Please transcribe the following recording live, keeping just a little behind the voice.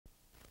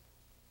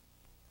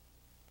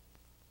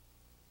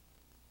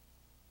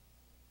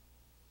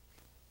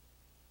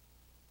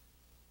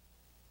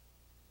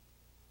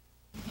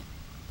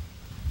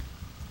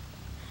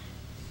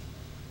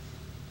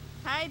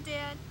Bye,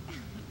 Dad.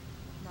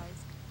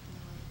 Nice.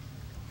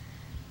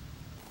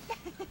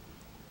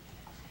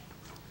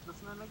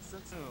 Doesn't that make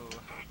sense?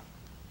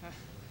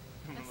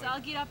 Let's all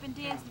get up and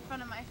dance in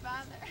front of my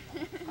father.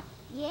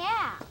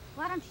 Yeah.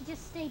 Why don't you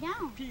just stay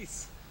down?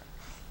 Peace.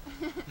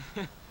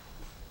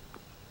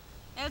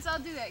 Let's all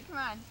do that. Come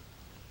on.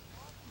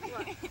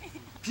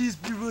 Peace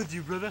be with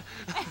you, brother.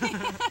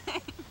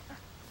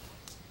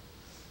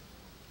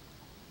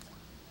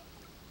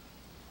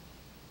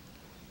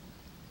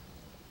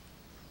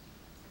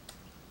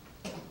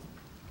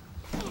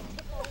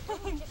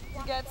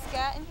 You got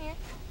Scott in here?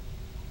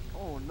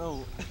 Oh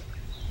no.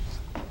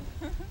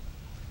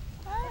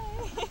 Hi.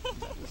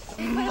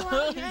 Anybody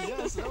want a drink?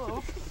 Yes,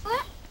 hello.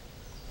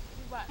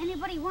 What?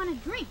 Anybody want a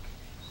drink?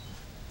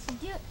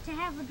 To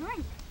have a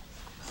drink?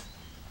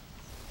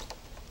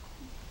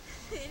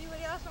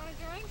 Anybody else want a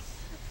drink?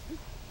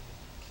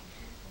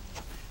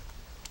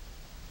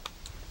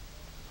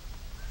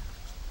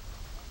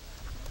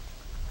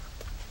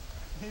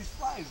 These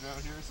flies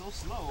around here are so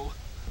slow.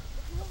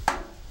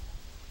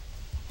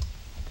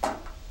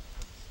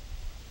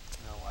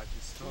 No, I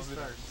just throw it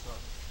out.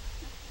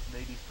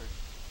 Ladies first.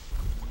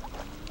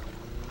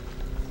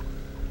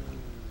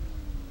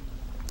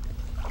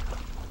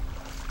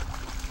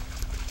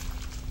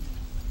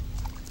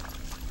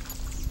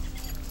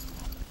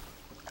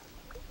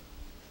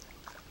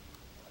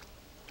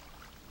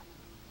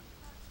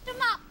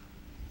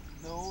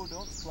 No,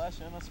 don't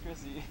splash on us,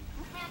 Chrissy.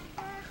 Happy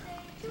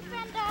birthday to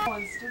Brenda.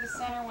 Ones do the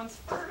center ones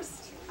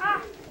first.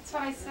 Ah, that's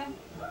what I said.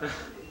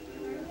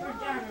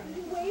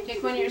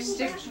 Take one of your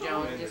sticks,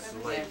 Joan. Just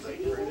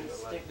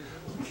stick.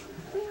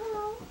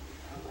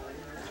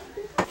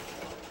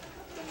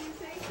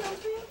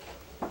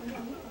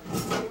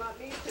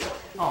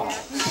 Oh.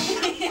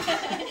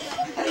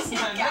 That's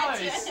not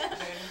nice.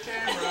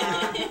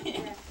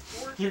 Camera.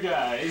 You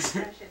guys.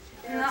 No.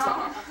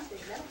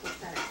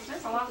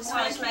 There's a lot of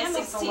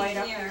candles to light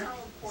up here.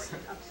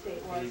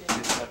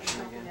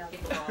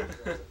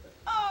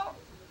 Oh.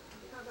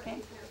 Okay.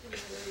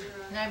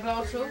 Can I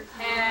blow too?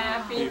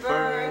 Happy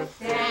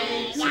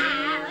birthday to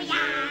you.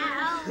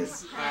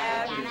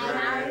 Happy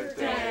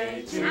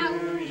birthday to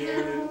you.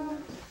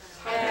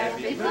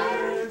 Happy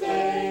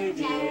birthday,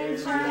 dear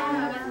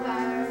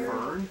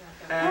Fern.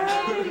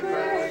 Happy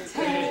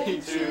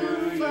birthday to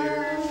you.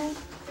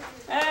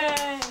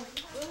 Hey.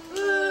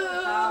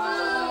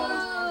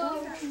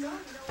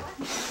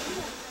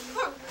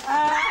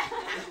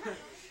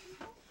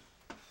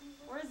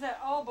 Where's that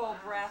elbow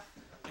breath?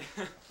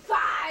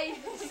 5,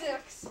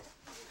 6.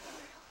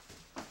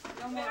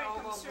 Don't get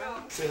elbow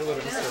breath. Say hello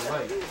to Mr.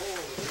 Light.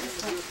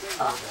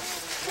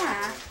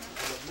 Yeah.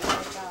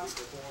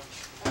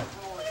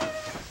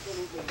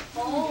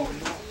 Oh,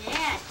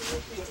 yeah.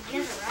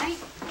 Together, right?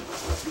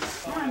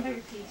 Come on,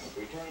 bigger piece.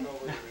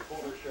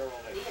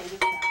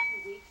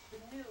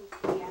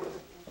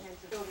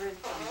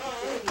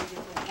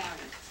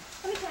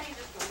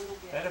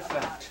 That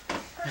effect.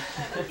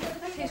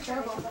 Tastes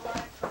horrible.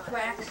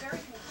 Wax.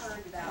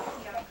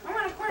 I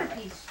want a quarter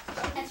piece.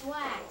 That's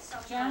wax.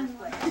 John.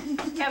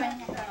 Kevin.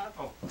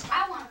 Oh. I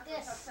want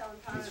this.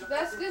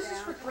 This is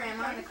for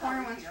Grandma, and the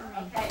corner one's for me. I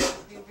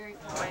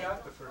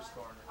got the first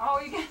corner. Oh,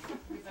 you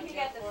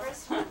got the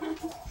first one.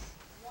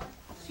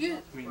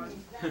 Excuse me.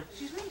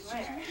 Excuse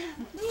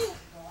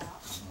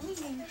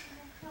me.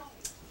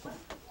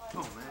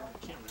 Oh man,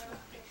 I can't read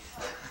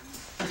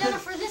that.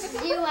 Jennifer, this is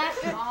you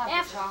after. Hey, I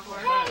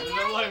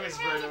light was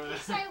didn't burning have over the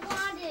piece I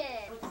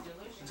wanted.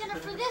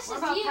 Jennifer, this is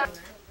you.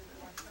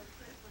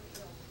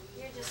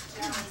 You're just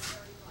jealous.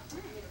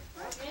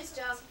 You're just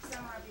jealous because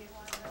I'm more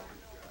beautiful.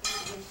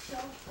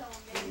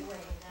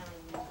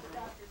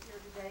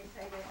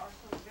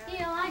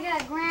 Neil, I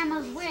got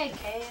Grandma's wig.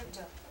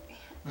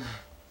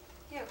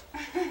 Cute.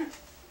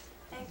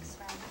 Thanks,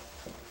 Grandma.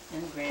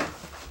 And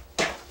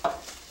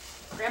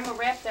Grandma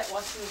wrapped that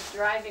while she was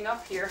driving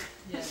up here.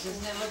 Yeah,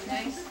 doesn't that look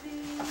nice?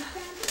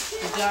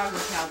 The dog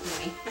was helping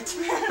me.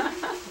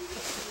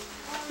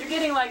 You're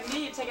getting like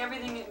me, you take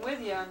everything with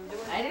you and do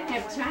it. I didn't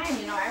have time,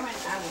 you know, I went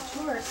on a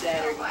tour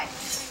Saturday.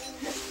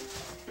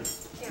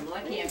 I'm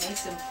lucky I made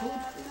some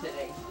food for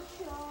today.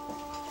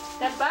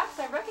 That box,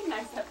 I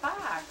recognize that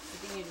box. I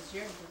think it was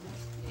yours,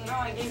 isn't it? No,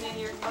 I gave it to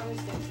your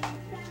Mother's Day.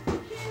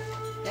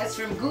 That's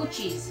from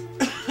Gucci's.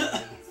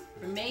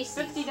 From Macy's.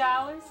 $50?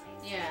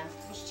 Yeah,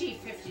 it was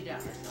cheap,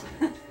 $50.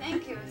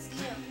 Thank you, it's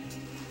cute.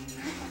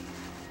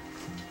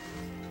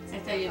 I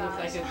thought you looked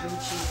like a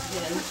Gucci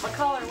pin. What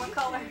color? What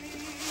color?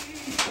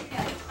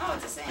 Yeah. Oh,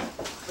 it's the same.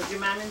 Was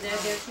your mom and dad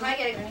there too? I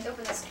gotta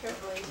open this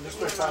carefully. This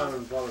is my father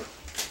and brother.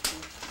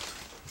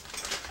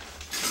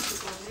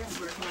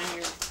 Working on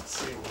your...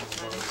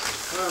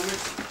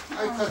 I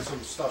cut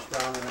some stuff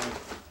down and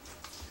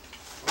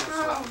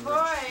Oh,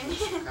 boy.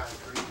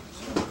 concrete.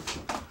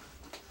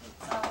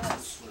 Oh,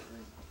 that's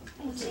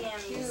damn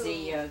Is cute.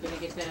 he gonna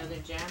get that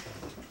other job?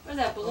 Where's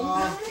that balloon Uh,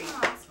 country?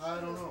 I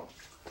don't know.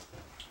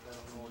 I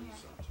don't know what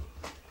he's up to.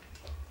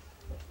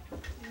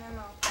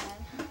 Memo pen.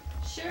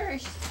 Sure,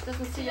 she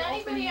doesn't see Did you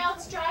anybody open.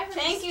 else drive?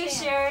 Thank you,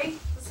 Sherry.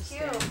 It's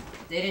cute.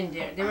 They didn't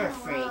dare, they were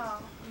afraid.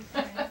 Wow.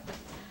 Oh,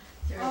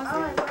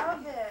 I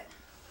love it.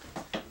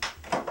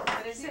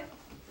 What is it?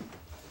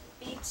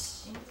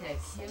 Beach.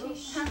 That's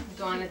cute.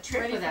 Go on a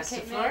trip Ready with for us to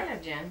Cape May? Florida,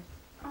 Jen.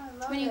 Oh, I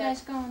love When are it. you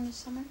guys going this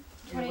summer?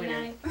 In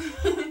winter.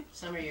 29.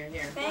 Summer you're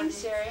here.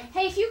 Thanks, Sherry.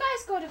 Hey, if you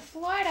guys go to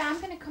Florida, I'm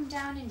gonna come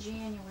down in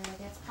January.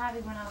 That's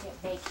probably when I'll get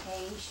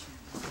vacation.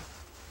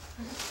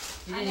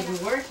 You didn't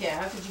even work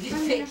yet. How could you get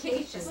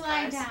vacation?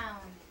 Slide down.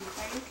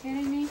 Are you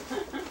kidding me?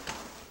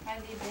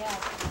 I'd be bad.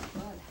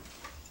 Good.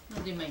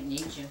 Well, they might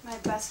need you. My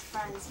best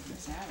friends.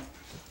 Sorry.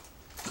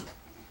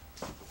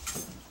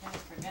 Never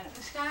forget it.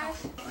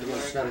 Guys. I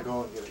just gotta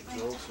go and get it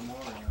drilled some more,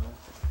 you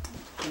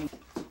know.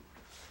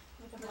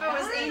 Oh,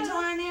 is Angel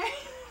on there?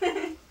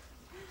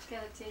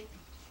 Skeleton.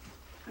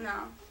 No.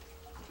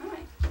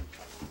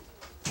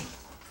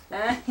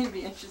 Alright. He'd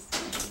be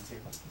interesting.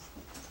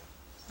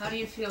 How do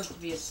you feel to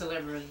be a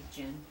celebrity,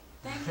 Jen?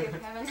 Thank you,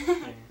 Kevin.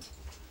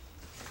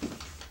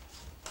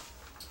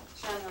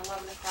 Showing the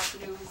 11 o'clock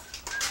news.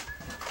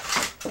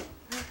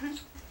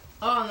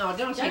 Oh no,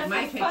 don't take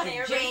my Jennifer's funny.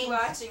 picture. Everybody's James.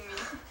 watching me.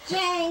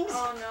 James!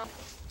 Oh no.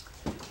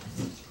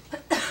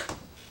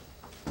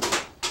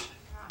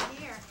 Not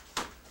here.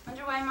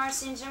 Wonder why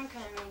Marcy and Jim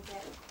couldn't make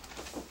it.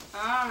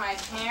 Oh, my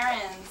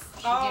parents.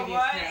 Oh, give you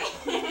what?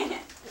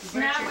 It's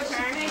Not what you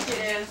think it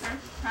is.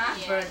 Huh?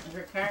 You burned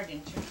her card,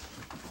 didn't you?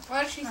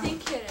 What does she think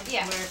it is?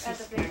 Yeah, Where's that's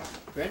a his big card?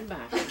 one. Bread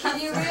box. Can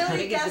you How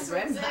really big is guess the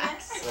bread what's in it? box?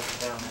 Set it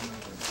down.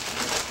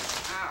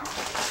 Oh.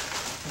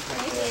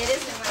 Maybe it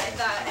isn't what I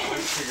thought.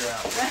 Figure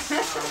out.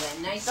 Oh, that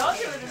nice Those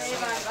cherry. are the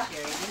name I buy.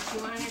 Cherry. Didn't you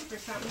want it for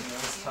something?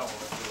 Let's tell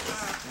what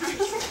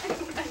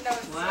I know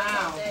it's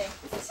Wow. someday.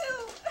 Two.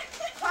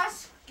 Plus,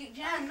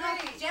 Jen, look,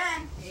 Jen.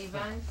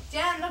 Avon?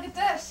 Jen, look at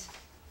this.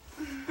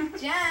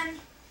 Jen.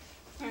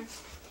 Oh,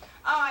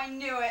 I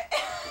knew it.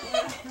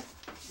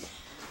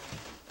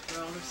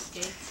 Roller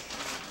skates.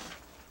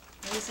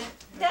 What is it?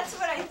 That's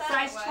what I thought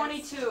Size it was.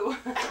 22.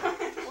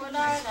 What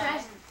are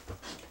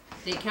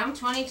they? They come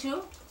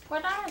 22?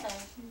 What are they?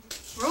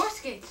 Roller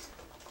skates.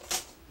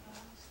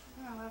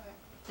 Oh, I love it.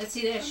 Let's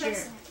see that shirt.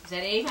 Is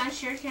that Avon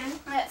shirt, Ken?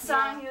 That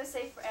song,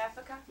 USA for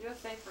Africa.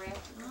 USA for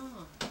Africa.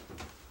 Oh.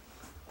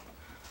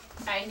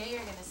 I knew you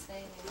were gonna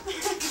say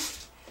that.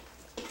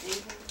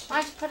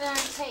 Why don't you put it on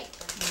tape?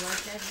 You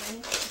like that,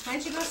 Jenny? Why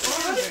don't you go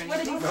sit What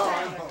did he No, say? I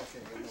know.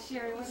 Okay.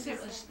 Sherry, what Sit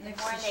did he say? next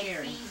The more to they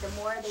Sherry. feed, the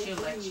more they She'll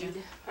let you.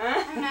 bleed.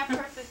 I'm not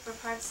perfect, but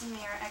parts of me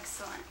are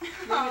excellent.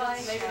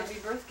 Maybe it'll be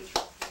birth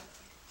control.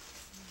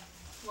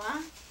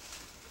 What?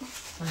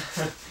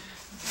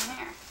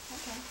 There.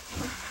 Okay.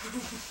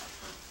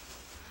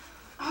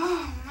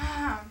 Oh,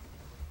 Mom.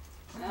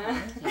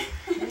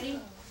 Ready?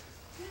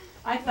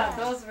 I thought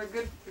those were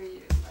good for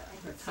you.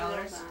 For Put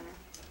colors? on her.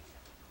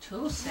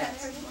 2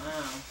 sets.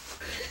 Wow.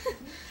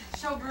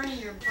 Show Bernie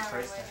your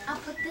flower later. I'll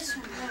put this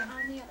one down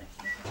on the other.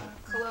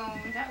 Cologne.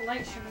 That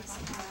light should be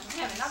We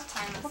have enough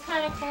time. What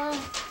kind of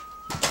cologne?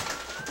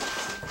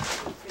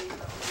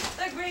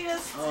 The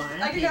greatest. Oh,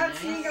 aren't I they could not nice?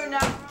 see you go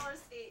down roller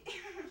skate.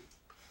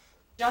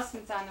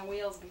 adjustments on the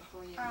wheels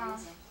before you Oh.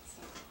 use them.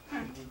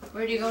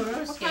 Where do you go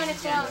roller What skating, kind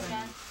of cologne, Jennifer?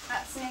 Jen?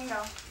 At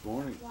Single.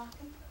 Morning.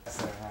 Yes,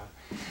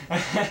 I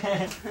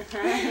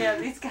have. Yeah,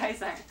 these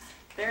guys aren't.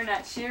 They're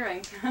not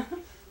cheering.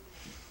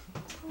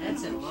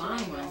 That's a long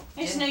one.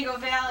 It's Jen, Shenango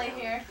Valley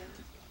here.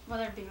 Well,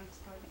 they're being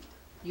recorded.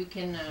 you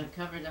can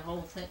cover the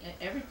whole thing,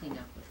 everything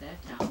up with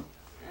that towel.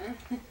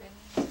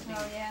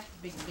 Oh, yeah.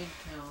 Big, big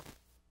towel.